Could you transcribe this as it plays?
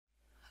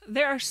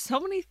There are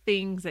so many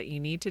things that you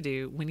need to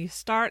do when you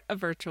start a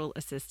virtual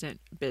assistant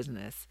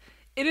business.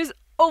 It is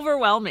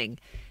overwhelming.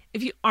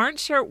 If you aren't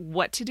sure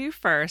what to do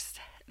first,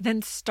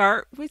 then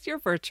start with your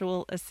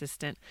virtual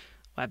assistant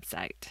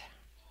website.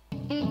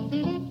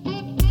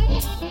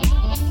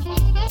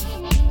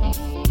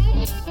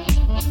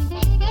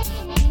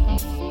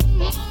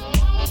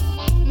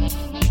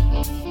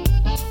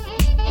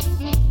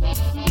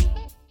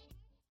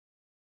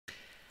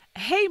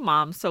 Hey,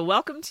 Mom. So,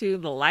 welcome to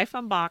the Life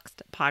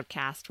Unboxed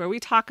podcast, where we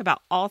talk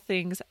about all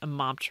things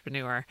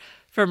momtrepreneur,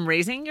 from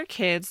raising your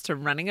kids to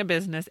running a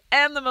business,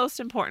 and the most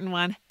important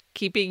one,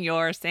 keeping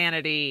your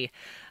sanity.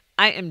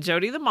 I am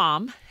Jody the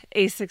mom,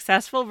 a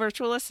successful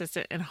virtual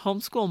assistant and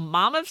homeschool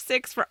mom of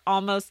 6 for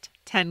almost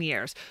 10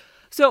 years.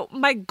 So,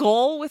 my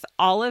goal with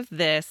all of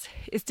this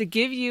is to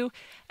give you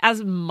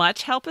as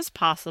much help as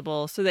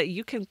possible so that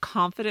you can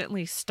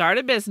confidently start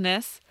a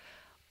business,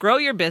 grow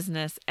your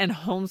business, and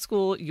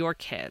homeschool your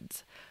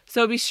kids.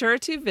 So be sure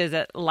to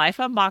visit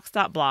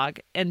lifeunboxed.blog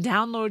and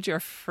download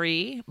your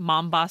free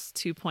Mom Boss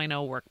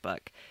 2.0 workbook.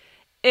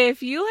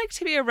 If you like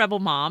to be a rebel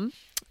mom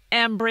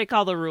and break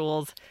all the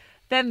rules,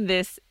 then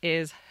this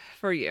is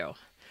for you.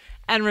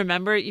 And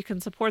remember, you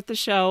can support the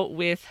show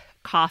with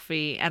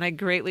coffee, and I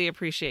greatly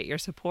appreciate your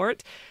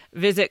support.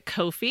 Visit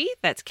Ko-fi,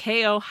 that's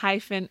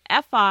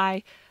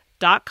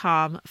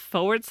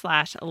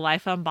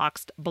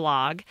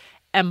ko-fi.com/lifeunboxedblog,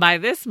 and buy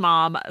this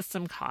mom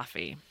some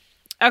coffee.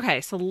 Okay,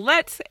 so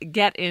let's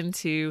get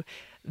into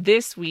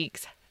this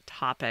week's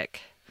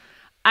topic.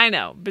 I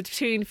know,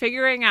 between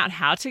figuring out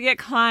how to get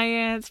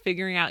clients,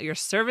 figuring out your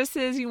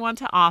services you want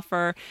to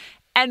offer,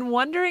 and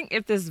wondering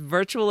if this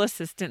virtual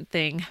assistant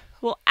thing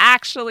will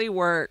actually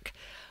work,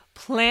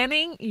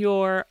 planning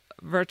your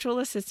virtual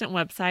assistant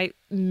website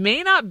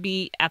may not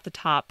be at the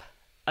top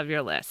of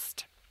your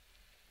list.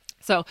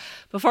 So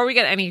before we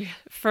get any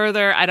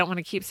further, I don't want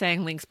to keep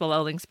saying links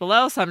below,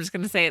 so I'm just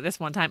going to say it this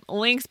one time.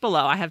 Links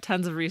below. I have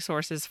tons of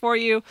resources for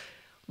you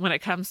when it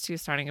comes to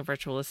starting a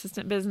virtual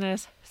assistant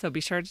business, so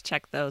be sure to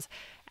check those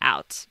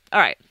out. All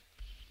right.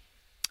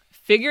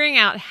 Figuring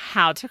out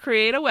how to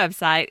create a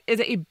website is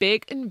a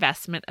big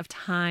investment of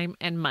time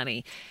and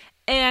money.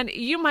 And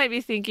you might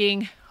be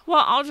thinking,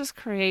 well, I'll just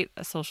create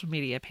a social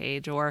media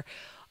page, or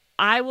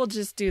I will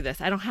just do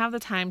this. I don't have the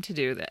time to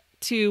do that,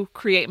 to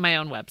create my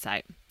own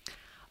website.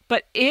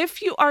 But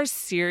if you are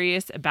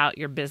serious about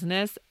your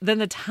business, then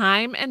the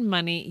time and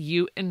money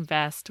you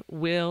invest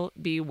will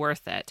be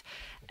worth it.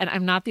 And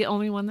I'm not the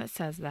only one that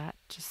says that,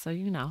 just so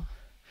you know.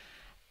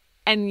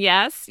 And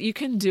yes, you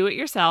can do it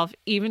yourself,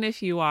 even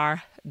if you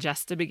are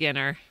just a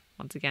beginner.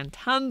 Once again,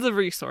 tons of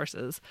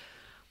resources.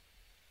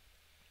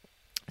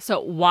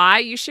 So why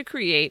you should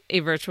create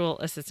a virtual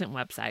assistant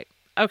website.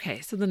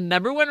 Okay, so the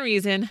number one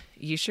reason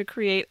you should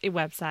create a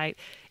website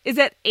is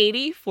that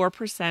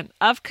 84%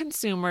 of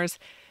consumers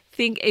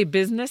think a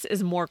business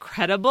is more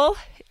credible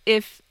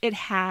if it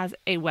has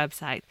a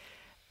website.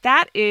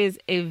 That is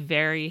a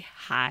very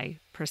high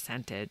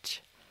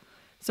percentage.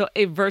 So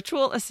a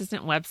virtual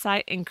assistant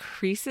website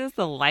increases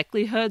the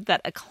likelihood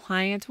that a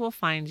client will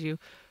find you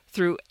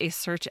through a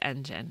search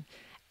engine,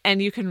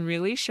 and you can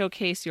really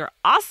showcase your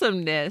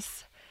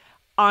awesomeness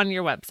on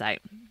your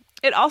website.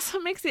 It also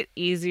makes it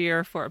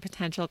easier for a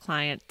potential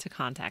client to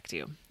contact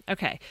you.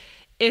 Okay,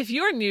 if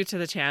you're new to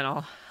the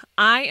channel,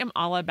 I am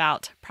all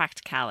about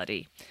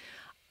practicality.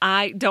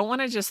 I don't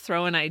want to just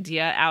throw an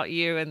idea at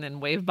you and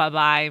then wave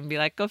bye-bye and be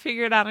like, go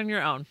figure it out on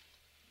your own.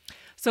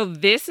 So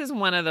this is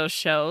one of those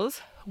shows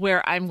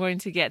where I'm going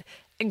to get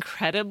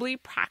incredibly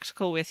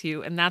practical with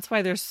you. And that's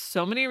why there's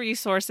so many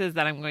resources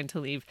that I'm going to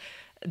leave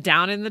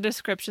down in the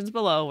descriptions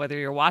below, whether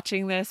you're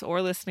watching this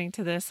or listening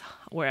to this,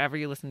 wherever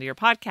you listen to your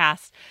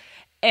podcast.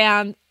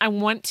 And I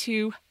want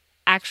to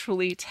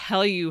actually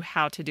tell you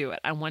how to do it.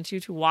 I want you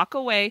to walk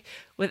away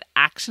with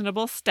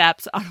actionable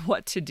steps on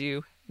what to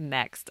do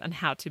next on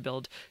how to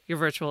build your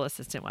virtual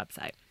assistant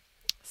website.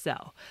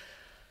 So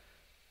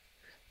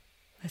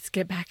let's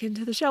get back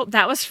into the show.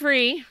 That was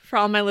free for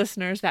all my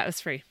listeners. That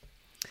was free.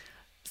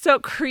 So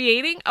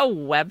creating a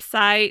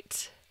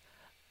website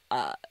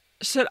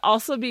should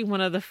also be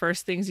one of the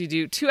first things you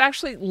do to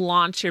actually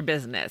launch your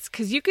business,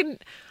 because you can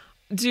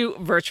do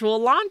virtual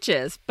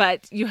launches,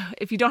 but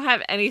if you don't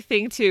have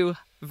anything to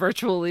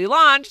virtually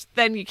launch,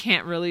 then you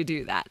can't really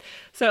do that.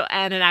 So,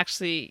 and it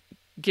actually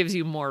gives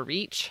you more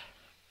reach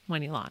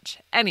when you launch.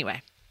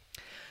 Anyway,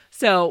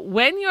 so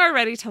when you are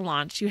ready to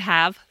launch, you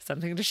have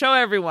something to show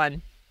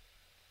everyone.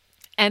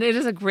 And it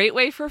is a great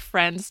way for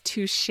friends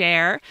to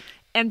share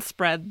and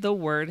spread the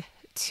word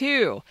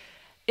too.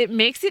 It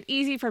makes it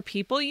easy for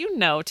people you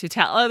know to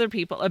tell other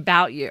people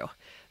about you.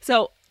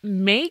 So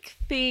make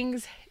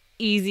things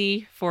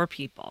easy for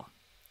people.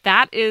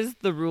 That is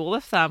the rule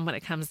of thumb when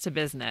it comes to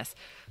business.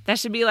 That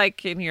should be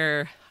like in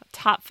your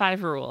top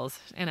 5 rules.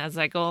 And as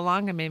I go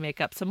along, I may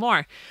make up some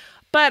more.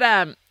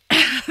 But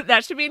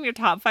that should be in your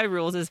top 5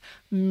 rules, is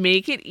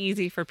make it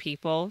easy for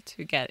people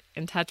to get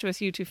in touch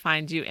with you, to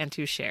find you, and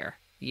to share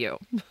you.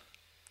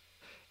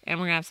 And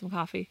we're going to have some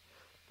coffee.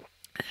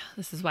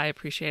 This is why I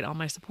appreciate all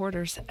my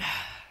supporters.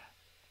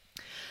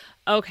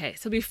 Okay,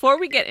 so before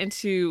we get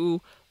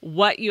into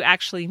what you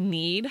actually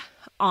need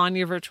on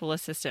your virtual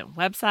assistant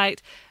website,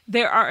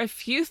 there are a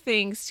few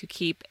things to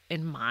keep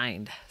in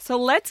mind. So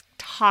let's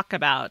talk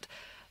about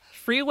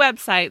free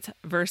websites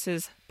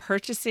versus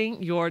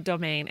purchasing your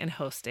domain and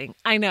hosting.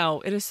 I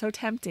know, it is so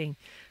tempting.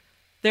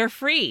 They're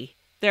free.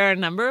 There are a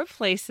number of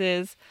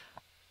places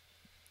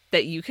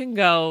that you can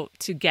go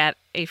to get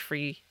a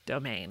free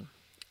domain.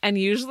 And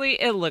usually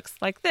it looks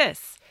like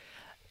this: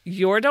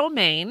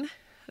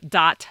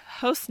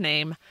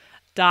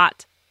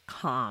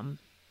 yourdomain.hostname.com.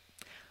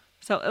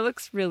 So it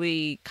looks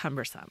really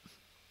cumbersome.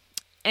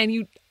 And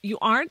you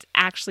aren't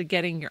actually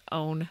getting your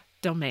own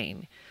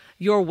domain.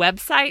 Your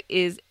website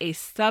is a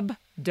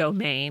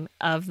subdomain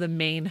of the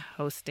main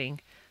hosting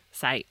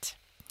site.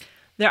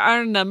 There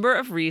are a number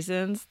of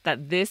reasons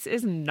that this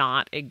is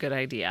not a good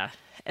idea,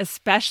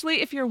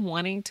 especially if you're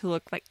wanting to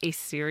look like a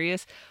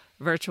serious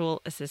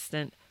virtual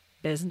assistant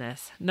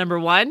business. Number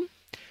one,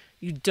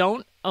 you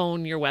don't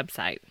own your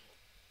website.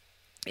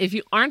 If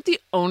you aren't the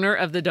owner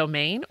of the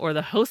domain or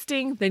the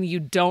hosting, then you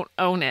don't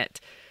own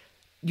it.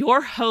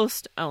 Your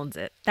host owns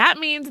it. That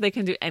means they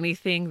can do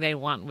anything they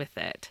want with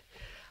it.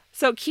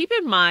 So keep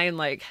in mind,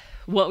 like,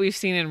 what we've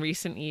seen in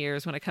recent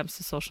years when it comes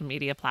to social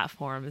media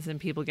platforms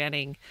and people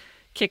getting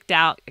kicked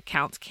out,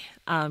 accounts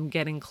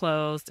getting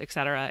closed,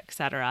 etc.,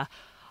 etc.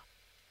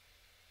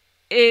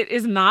 It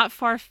is not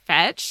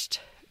far-fetched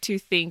to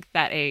think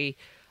that a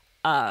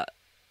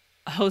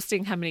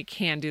hosting company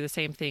can do the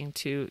same thing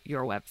to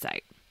your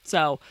website.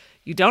 So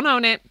you don't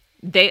own it.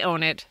 They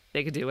own it.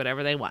 They can do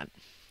whatever they want.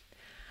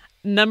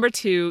 Number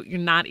two, you're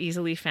not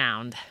easily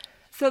found.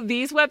 So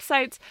these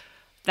websites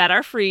that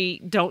are free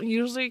don't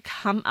usually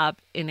come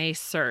up in a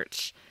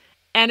search.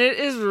 And it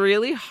is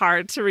really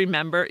hard to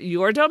remember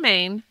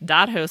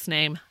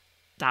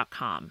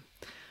yourdomain.hostname.com.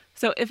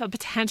 So if a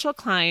potential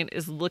client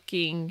is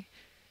going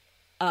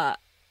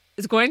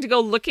to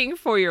go looking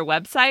for your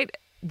website,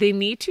 they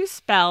need to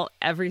spell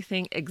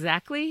everything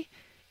exactly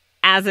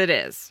as it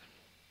is.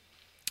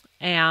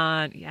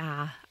 And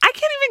yeah, I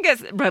can't even get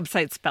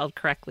websites spelled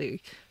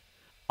correctly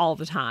all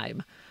the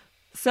time.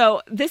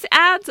 So this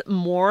adds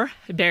more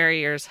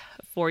barriers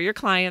for your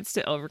clients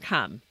to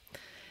overcome.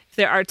 If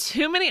there are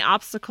too many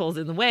obstacles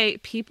in the way,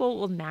 people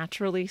will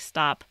naturally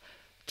stop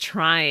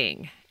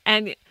trying.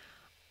 And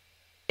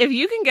if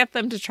you can get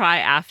them to try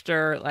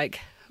after like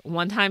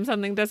one time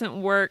something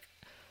doesn't work,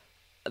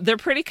 they're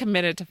pretty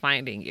committed to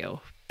finding you.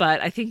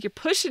 But I think you're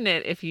pushing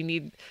it if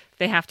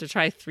they have to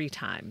try 3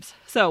 times.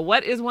 So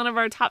what is one of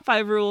our top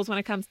 5 rules when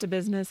it comes to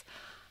business?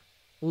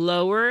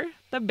 Lower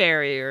the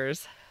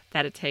barriers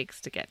that it takes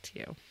to get to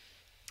you.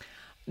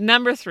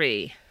 Number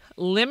 3,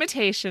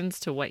 limitations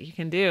to what you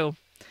can do.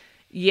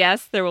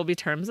 Yes, there will be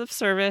terms of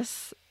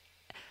service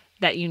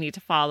that you need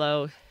to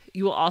follow.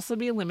 You will also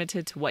be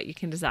limited to what you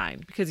can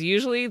design because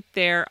usually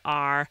there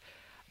are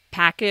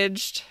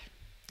packaged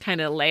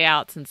kind of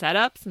layouts and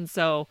setups. And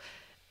so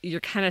you're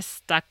kind of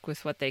stuck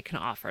with what they can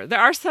offer. There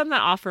are some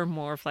that offer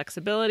more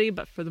flexibility,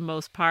 but for the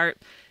most part,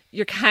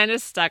 you're kind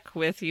of stuck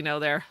with,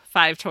 their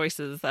 5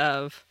 choices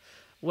of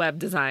web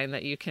design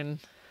that you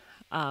can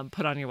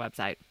put on your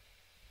website.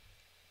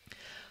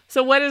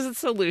 So what is the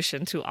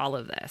solution to all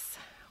of this?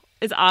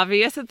 It's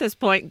obvious at this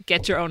point,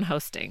 get your own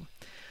hosting.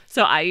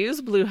 So I use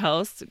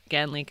Bluehost,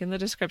 again, link in the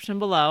description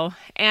below,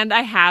 and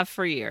I have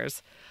for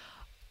years.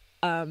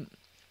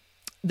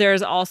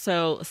 There's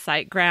also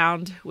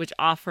SiteGround, which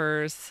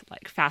offers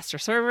like faster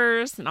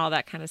servers and all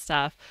that kind of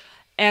stuff.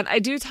 And I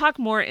do talk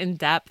more in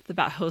depth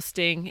about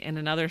hosting in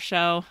another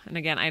show. And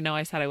again, I know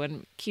I said I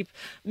wouldn't keep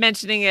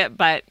mentioning it,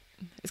 but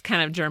it's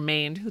kind of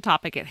germane to the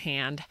topic at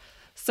hand.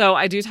 So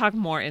I do talk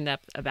more in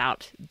depth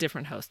about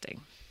different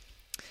hosting.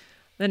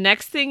 The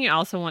next thing you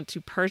also want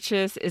to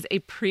purchase is a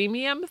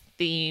premium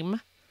theme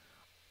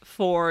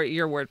for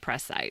your WordPress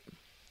site.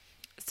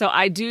 So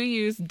I do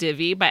use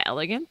Divi by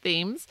Elegant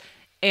Themes,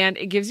 and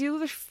it gives you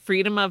the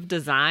freedom of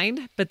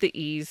design, but the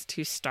ease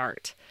to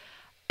start.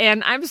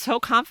 And I'm so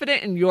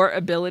confident in your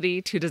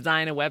ability to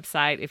design a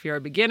website if you're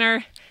a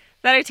beginner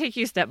that I take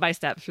you step by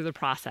step through the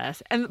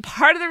process. And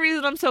part of the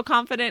reason I'm so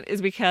confident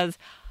is because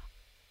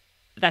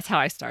that's how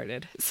I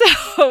started.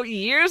 So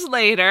years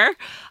later,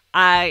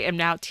 I am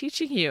now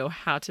teaching you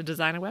how to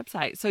design a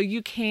website so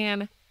you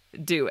can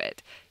do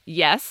it.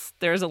 Yes,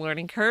 there's a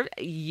learning curve.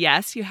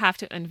 Yes, you have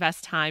to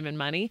invest time and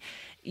money.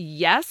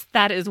 Yes,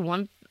 that is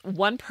one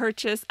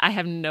purchase I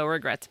have no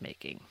regrets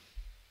making.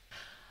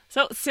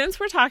 So since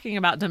we're talking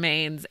about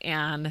domains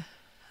and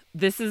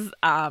this is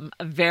a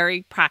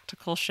very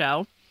practical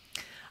show,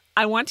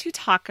 I want to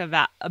talk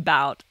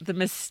about the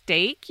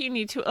mistake you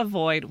need to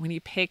avoid when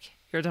you pick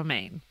your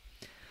domain.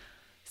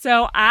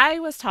 So I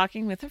was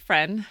talking with a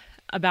friend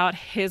about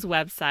his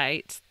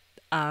website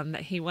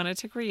that he wanted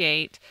to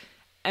create,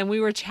 and we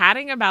were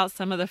chatting about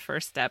some of the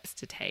first steps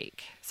to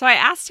take. So I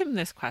asked him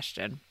this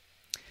question.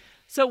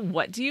 So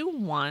what do you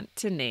want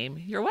to name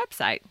your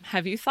website?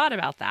 Have you thought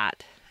about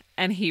that?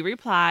 And he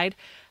replied,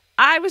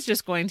 I was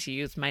just going to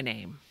use my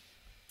name.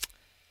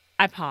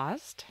 I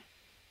paused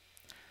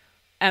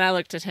and I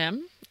looked at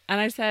him And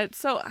I said,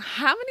 so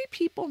how many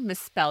people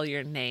misspell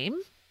your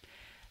name?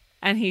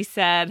 And he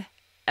said,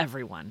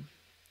 everyone.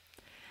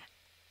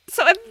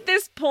 So at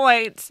this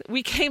point,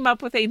 we came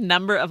up with a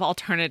number of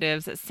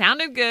alternatives that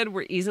sounded good,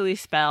 were easily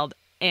spelled,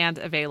 and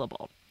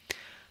available.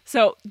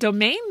 So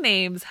domain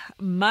names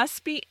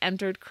must be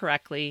entered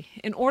correctly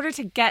in order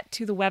to get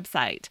to the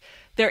website.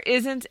 There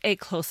isn't a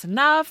close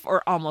enough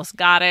or almost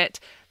got it.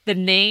 The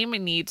name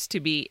needs to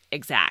be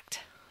exact.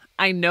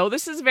 I know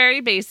this is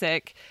very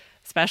basic,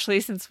 especially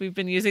since we've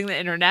been using the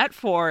internet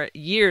for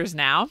years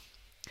now.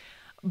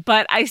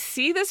 But I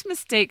see this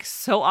mistake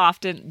so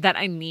often that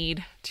I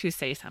need to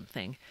say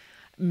something.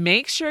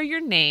 Make sure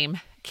your name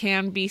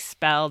can be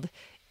spelled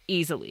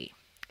easily.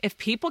 If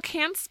people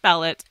can't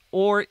spell it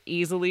or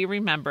easily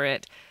remember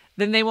it,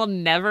 then they will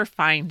never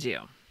find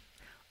you.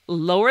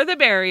 Lower the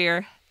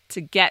barrier to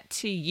get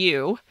to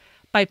you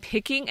by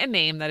picking a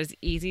name that is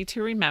easy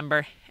to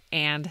remember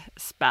and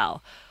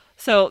spell.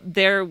 So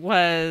there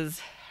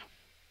was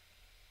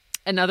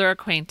another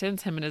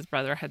acquaintance, him and his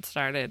brother had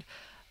started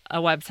a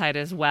website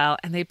as well,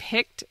 and they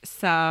picked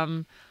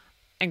some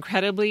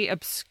incredibly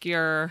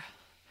obscure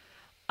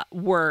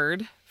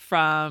word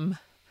from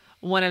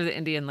one of the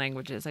Indian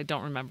languages. I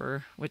don't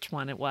remember which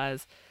one it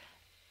was.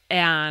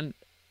 And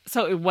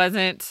so it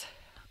wasn't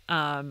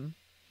an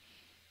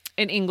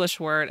English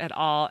word at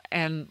all.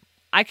 And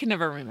I could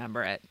never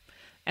remember it.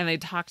 And they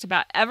talked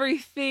about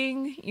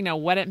everything,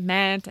 what it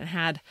meant and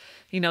had,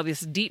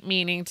 this deep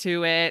meaning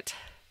to it.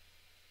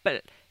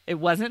 But it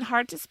wasn't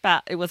hard to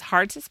spell. It was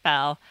hard to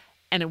spell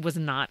and it was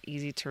not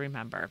easy to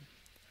remember.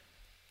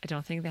 I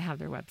don't think they have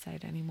their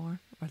website anymore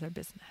or their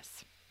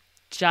business.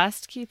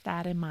 Just keep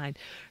that in mind.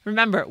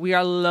 Remember, we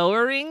are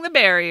lowering the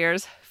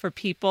barriers for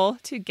people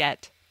to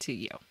get to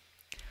you.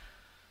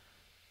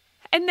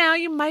 And now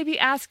you might be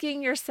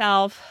asking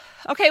yourself,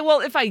 okay, well,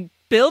 if I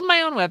build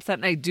my own website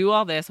and I do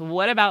all this,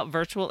 what about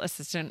virtual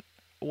assistant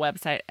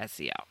website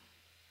SEO?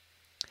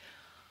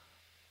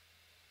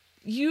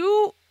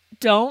 You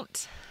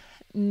don't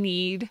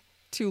need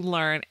to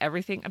learn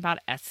everything about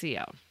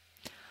SEO.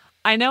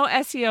 I know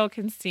SEO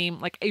can seem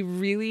like a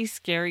really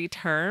scary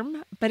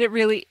term, but it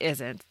really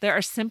isn't. There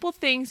are simple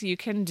things you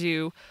can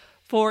do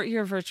for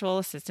your virtual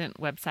assistant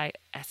website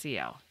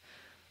SEO.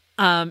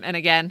 And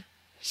again,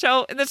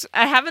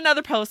 I have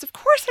another post. Of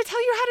course, I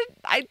tell you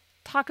I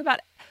talk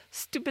about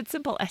stupid,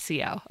 simple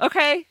SEO.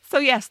 Okay. So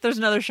yes, there's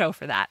another show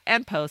for that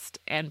and post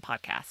and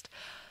podcast.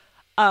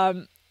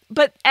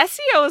 But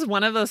SEO is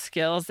one of those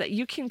skills that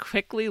you can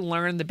quickly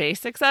learn the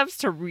basics of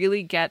to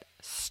really get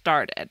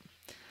started.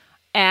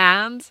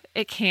 And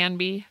it can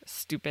be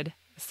stupid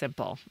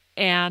simple.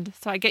 And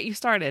so I get you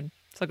started.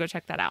 So go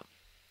check that out.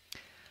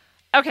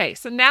 Okay,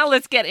 so now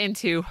let's get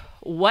into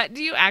what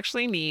do you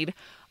actually need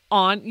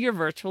on your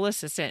virtual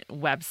assistant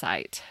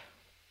website.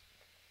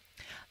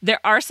 There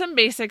are some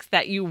basics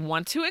that you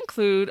want to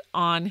include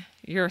on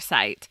your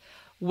site,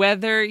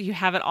 whether you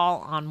have it all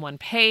on one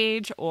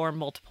page or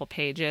multiple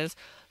pages.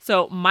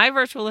 So my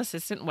virtual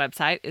assistant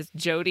website is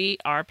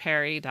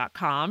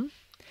jodyrperry.com,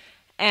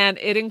 and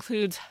it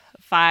includes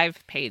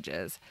 5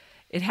 pages.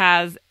 It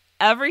has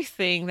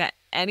everything that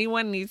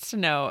anyone needs to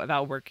know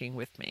about working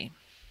with me.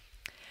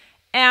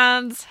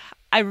 And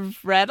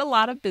I've read a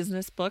lot of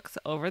business books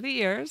over the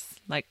years,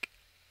 like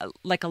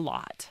a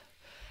lot.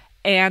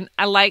 And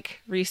I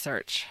like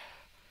research.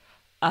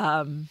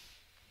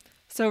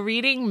 So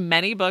reading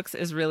many books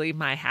is really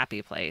my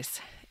happy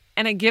place.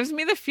 And it gives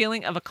me the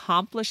feeling of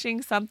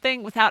accomplishing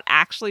something without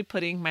actually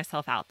putting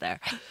myself out there.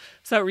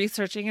 So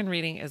researching and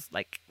reading is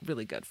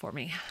really good for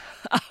me.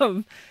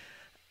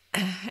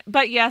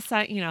 But yes,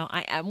 I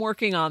am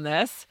working on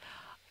this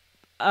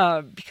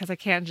because I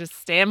can't just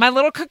stay in my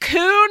little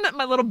cocoon,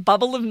 my little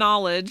bubble of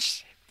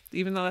knowledge,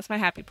 even though that's my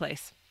happy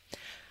place.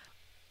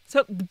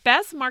 So the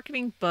best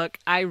marketing book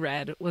I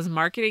read was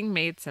Marketing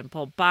Made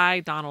Simple by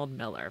Donald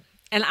Miller.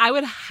 And I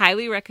would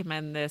highly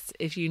recommend this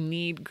if you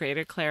need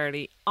greater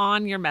clarity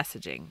on your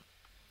messaging.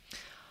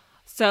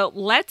 So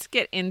let's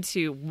get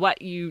into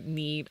what you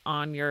need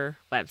on your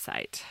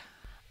website.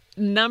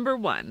 Number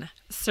 1,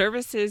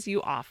 services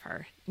you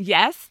offer.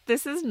 Yes,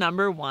 this is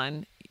number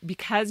 1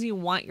 because you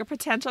want your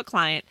potential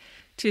client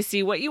to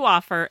see what you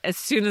offer as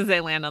soon as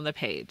they land on the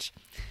page.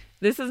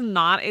 This is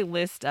not a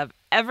list of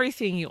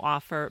everything you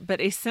offer,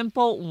 but a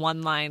simple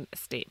one-line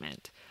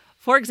statement.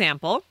 For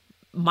example,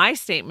 my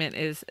statement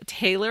is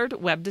tailored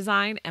web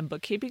design and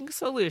bookkeeping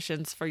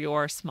solutions for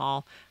your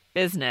small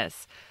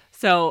business.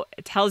 So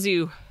it tells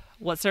you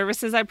what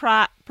services I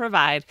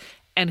provide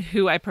and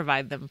who I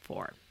provide them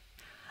for.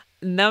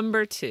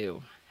 Number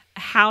 2,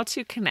 how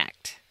to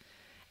connect.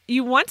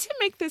 You want to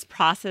make this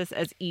process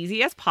as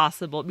easy as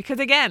possible because,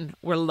 again,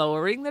 we're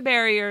lowering the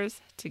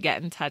barriers to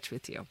get in touch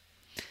with you.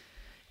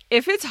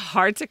 If it's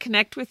hard to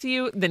connect with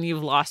you, then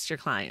you've lost your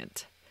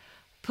client.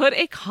 Put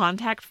a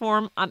contact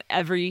form on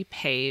every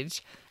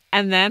page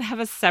and then have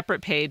a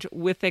separate page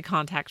with a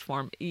contact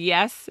form.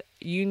 Yes,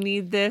 you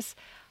need this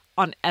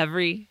on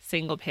every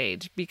single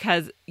page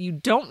because you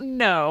don't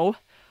know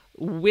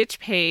which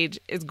page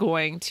is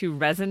going to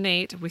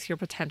resonate with your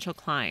potential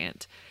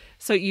client.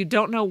 So you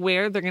don't know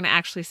where they're going to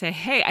actually say,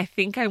 hey, I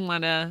think I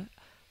want to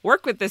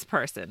work with this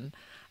person.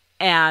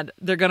 And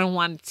they're going to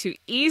want to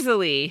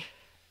easily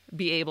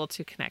be able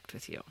to connect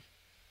with you.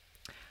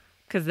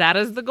 Because that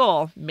is the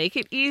goal. Make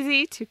it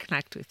easy to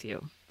connect with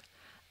you.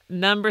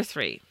 Number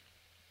 3,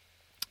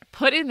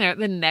 put in there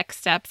the next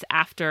steps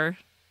after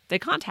they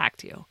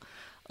contact you.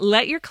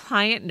 Let your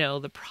client know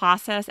the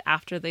process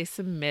after they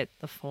submit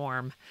the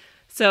form.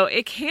 So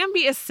it can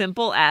be as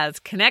simple as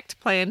connect,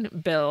 plan,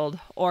 build,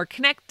 or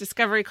connect,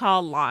 discovery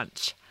call,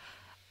 launch.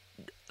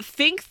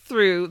 Think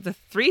through the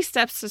 3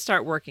 steps to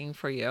start working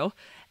for you.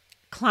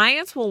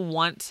 Clients will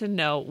want to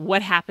know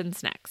what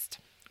happens next.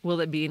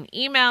 Will it be an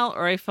email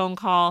or a phone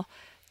call?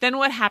 Then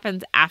what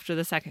happens after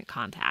the second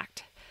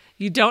contact?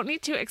 You don't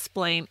need to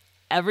explain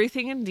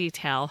everything in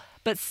detail,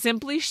 but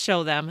simply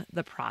show them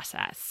the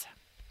process.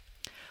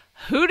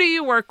 Who do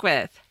you work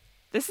with?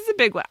 This is a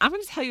big one. I'm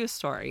going to tell you a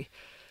story.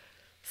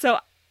 So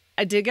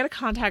I did get a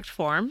contact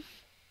form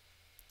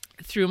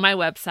through my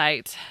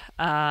website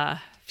a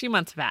few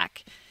months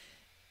back.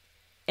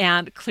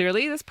 And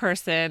clearly this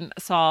person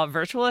saw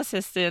virtual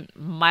assistant,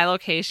 my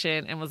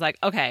location, and was like,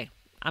 okay,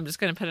 I'm just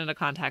going to put in a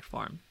contact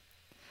form.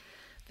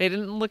 They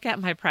didn't look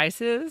at my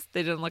prices.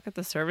 They didn't look at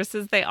the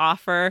services they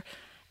offer.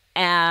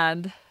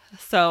 And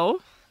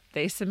so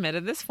they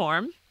submitted this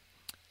form.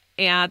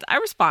 And I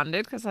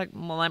responded because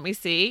well, let me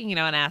see,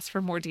 and asked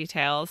for more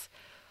details.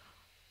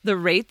 The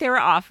rate they were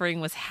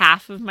offering was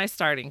half of my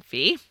starting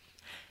fee.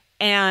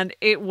 And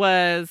it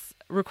was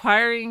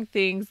requiring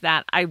things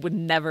that I would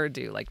never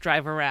do, like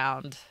drive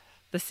around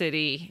the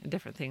city and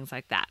different things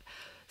like that.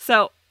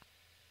 So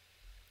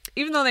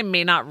even though they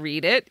may not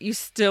read it, you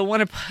still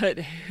want to put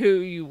who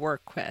you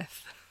work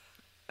with.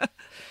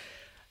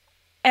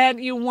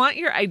 And you want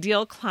your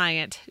ideal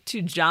client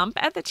to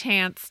jump at the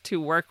chance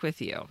to work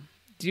with you.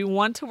 Do you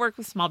want to work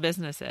with small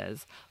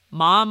businesses,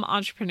 mom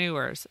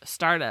entrepreneurs,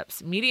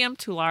 startups, medium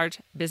to large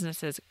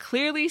businesses?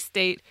 Clearly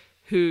state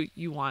who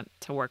you want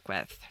to work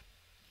with.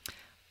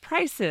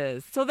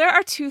 Prices. So there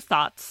are 2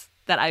 thoughts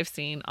that I've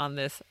seen on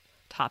this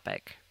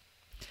topic.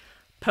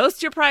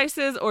 Post your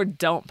prices or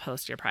don't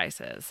post your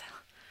prices.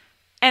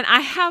 And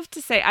I have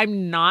to say,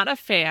 I'm not a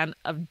fan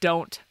of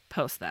don't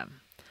post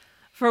them.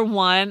 For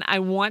one, I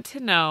want to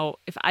know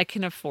if I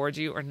can afford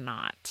you or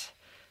not.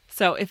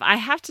 So if I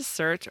have to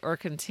search or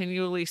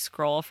continually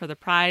scroll for the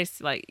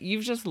price,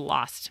 you've just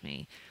lost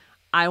me.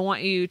 I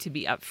want you to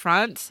be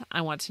upfront.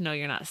 I want to know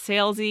you're not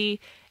salesy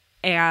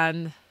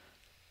and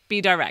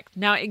be direct.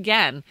 Now,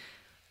 again,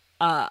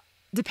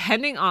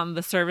 depending on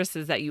the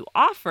services that you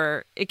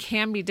offer, it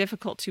can be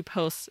difficult to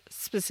post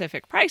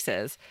specific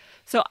prices.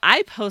 So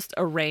I post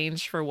a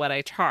range for what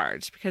I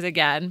charge because,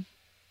 again,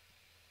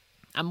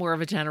 I'm more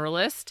of a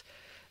generalist.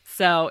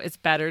 So it's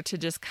better to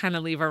just kind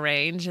of leave a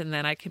range and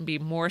then I can be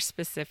more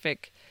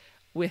specific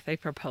with a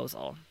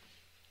proposal.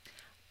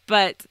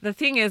 But the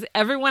thing is,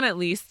 everyone at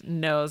least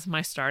knows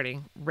my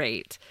starting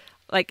rate.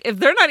 If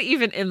they're not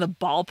even in the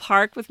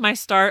ballpark with my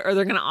start or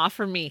they're going to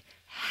offer me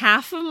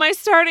half of my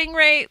starting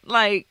rate,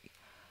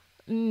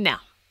 no.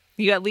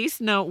 You at least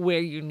know where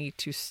you need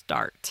to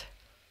start.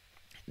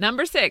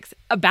 Number 6,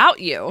 about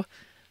you.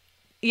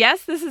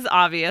 Yes, this is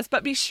obvious,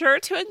 but be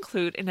sure to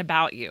include an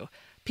about you.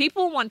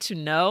 People want to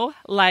know,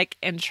 like,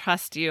 and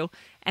trust you.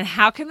 And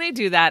how can they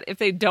do that if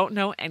they don't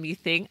know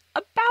anything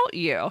about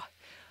you?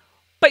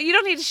 But you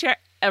don't need to share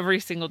every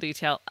single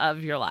detail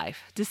of your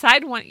life.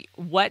 Decide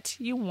what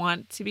you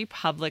want to be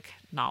public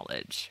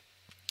knowledge.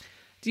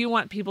 Do you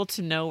want people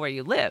to know where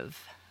you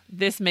live?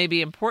 This may be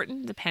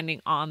important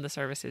depending on the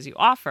services you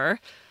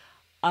offer.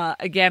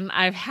 Again,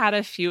 I've had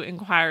a few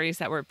inquiries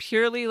that were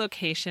purely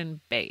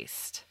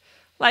location-based,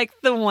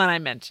 like the one I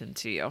mentioned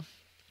to you.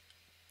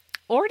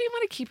 Or do you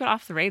want to keep it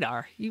off the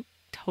radar? You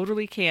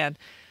totally can.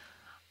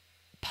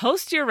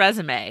 Post your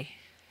resume.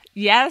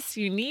 Yes,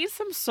 you need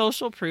some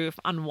social proof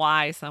on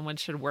why someone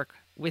should work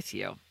with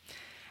you.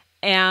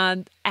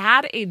 And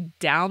add a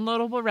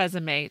downloadable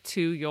resume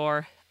to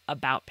your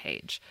About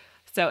page.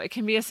 So it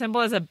can be as simple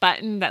as a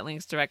button that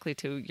links directly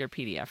to your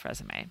PDF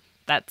resume.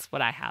 That's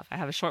what I have. I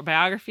have a short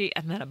biography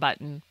and then a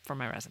button for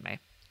my resume.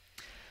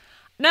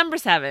 Number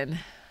 7,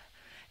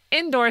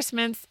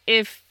 endorsements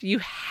if you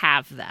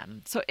have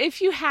them. So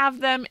if you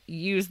have them,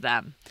 use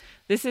them.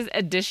 This is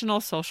additional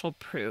social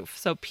proof.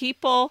 So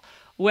people,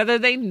 whether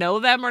they know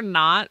them or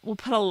not, will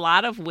put a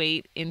lot of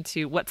weight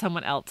into what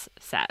someone else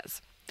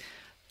says.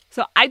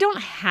 So I don't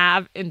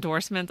have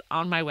endorsements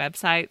on my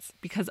websites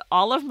because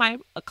all of my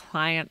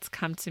clients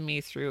come to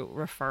me through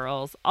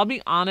referrals. I'll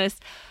be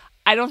honest,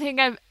 I don't think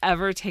I've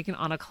ever taken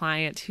on a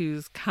client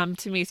who's come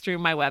to me through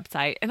my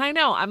website. And I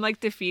know I'm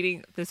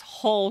defeating this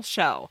whole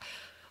show,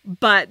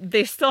 but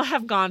they still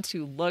have gone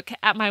to look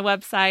at my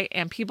website,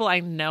 and people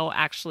I know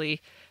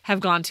actually have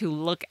gone to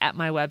look at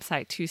my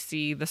website to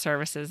see the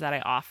services that I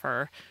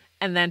offer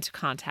and then to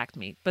contact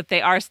me. But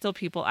they are still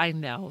people I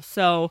know.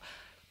 So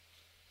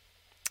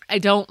I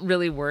don't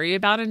really worry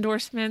about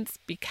endorsements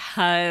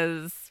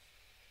because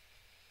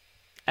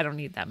I don't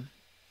need them.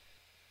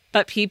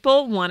 But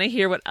people want to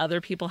hear what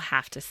other people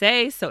have to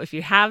say. So if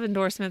you have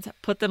endorsements,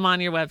 put them on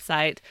your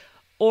website.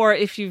 Or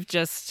if you've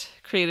just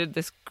created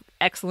this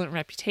excellent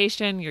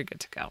reputation, you're good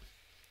to go.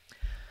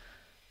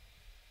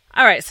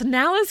 All right, so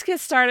now let's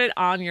get started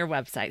on your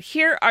website.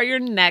 Here are your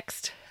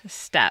next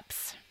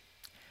steps.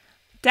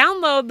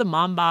 Download the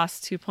Mom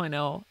Boss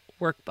 2.0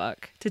 workbook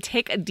to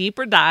take a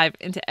deeper dive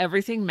into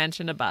everything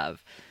mentioned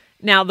above.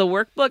 Now, the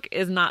workbook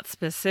is not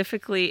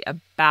specifically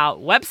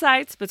about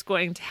websites, but it's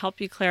going to help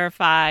you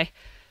clarify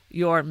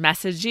your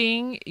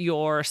messaging,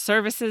 your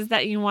services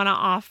that you want to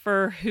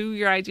offer, who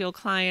your ideal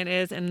client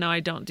is. And no, I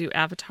don't do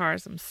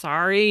avatars. I'm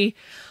sorry.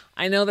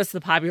 I know that's the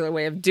popular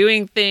way of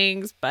doing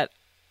things, but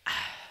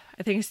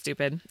I think it's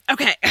stupid.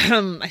 Okay,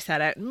 I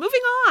said it.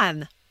 Moving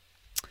on.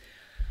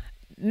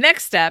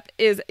 Next step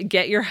is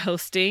get your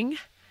hosting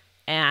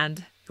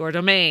and your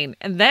domain.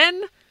 And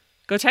then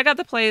go check out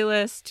the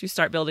playlist to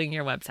start building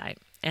your website.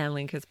 And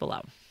link is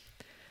below.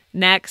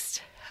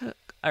 Next,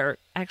 or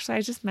actually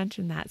I just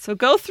mentioned that. So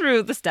go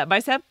through the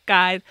step-by-step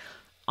guide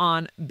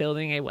on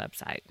building a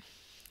website.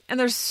 And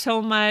there's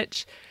so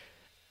much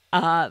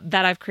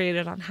that I've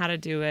created on how to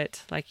do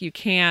it. Like you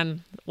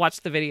can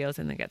watch the videos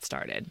and then get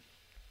started.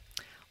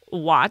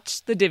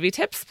 Watch the Divi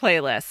Tips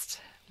playlist.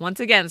 Once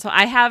again, so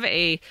I have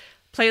a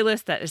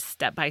playlist that is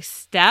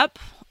step-by-step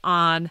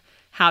on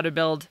how to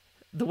build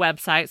the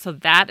website. So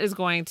that is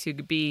going to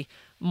be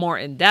more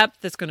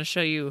in-depth. It's going to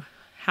show you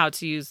how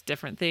to use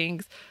different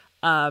things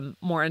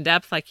more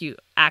in-depth, like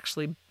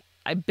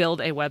I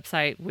build a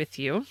website with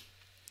you.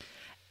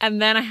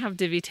 And then I have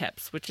Divi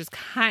Tips, which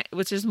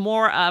is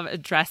more of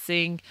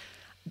addressing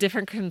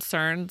different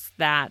concerns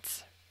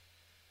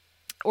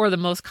or the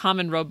most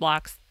common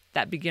roadblocks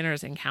that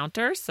beginners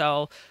encounter.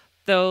 So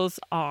those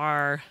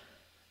are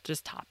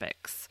just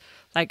topics,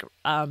 like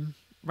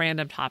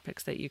random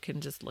topics that you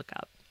can just look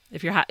up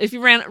if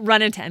you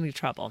run into any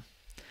trouble.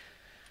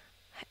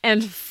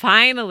 And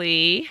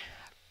finally,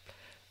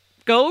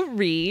 go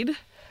read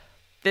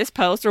this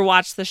post or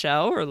watch the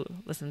show or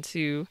listen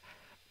to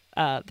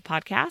the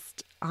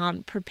podcast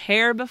on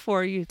prepare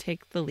before you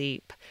take the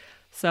leap.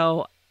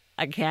 So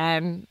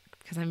again,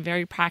 because I'm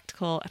very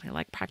practical and I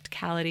like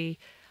practicality,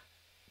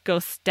 go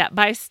step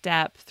by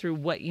step through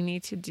what you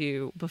need to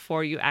do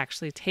before you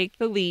actually take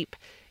the leap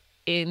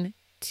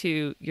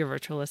into your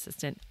virtual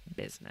assistant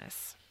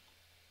business.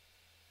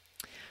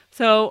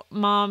 So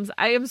moms,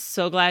 I am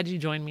so glad you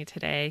joined me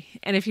today.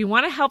 And if you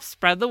want to help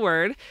spread the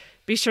word,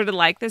 be sure to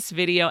like this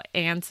video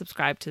and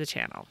subscribe to the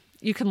channel.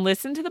 You can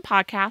listen to the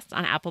podcast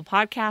on Apple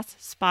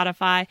Podcasts,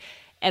 Spotify,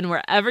 and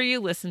wherever you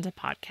listen to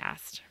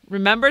podcasts.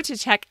 Remember to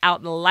check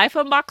out the Life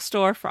Unboxed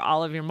store for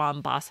all of your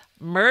Mom Boss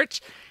merch,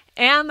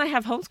 and I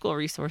have homeschool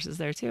resources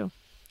there too.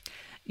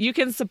 You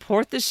can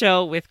support the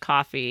show with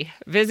coffee.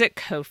 Visit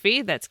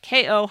Ko-fi, that's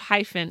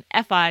ko-fi.com/Life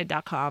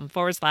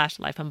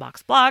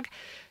Unboxed blog,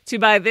 to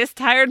buy this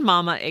tired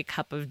mama a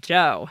cup of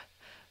joe.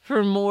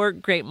 For more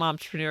great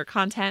momtrepreneur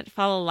content,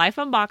 follow Life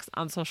Unboxed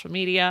on social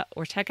media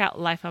or check out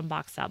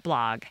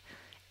lifeunboxed.blog.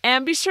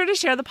 And be sure to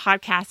share the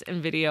podcast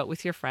and video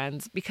with your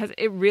friends because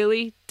it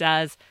really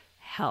does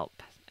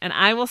help. And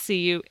I will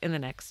see you in the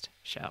next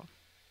show.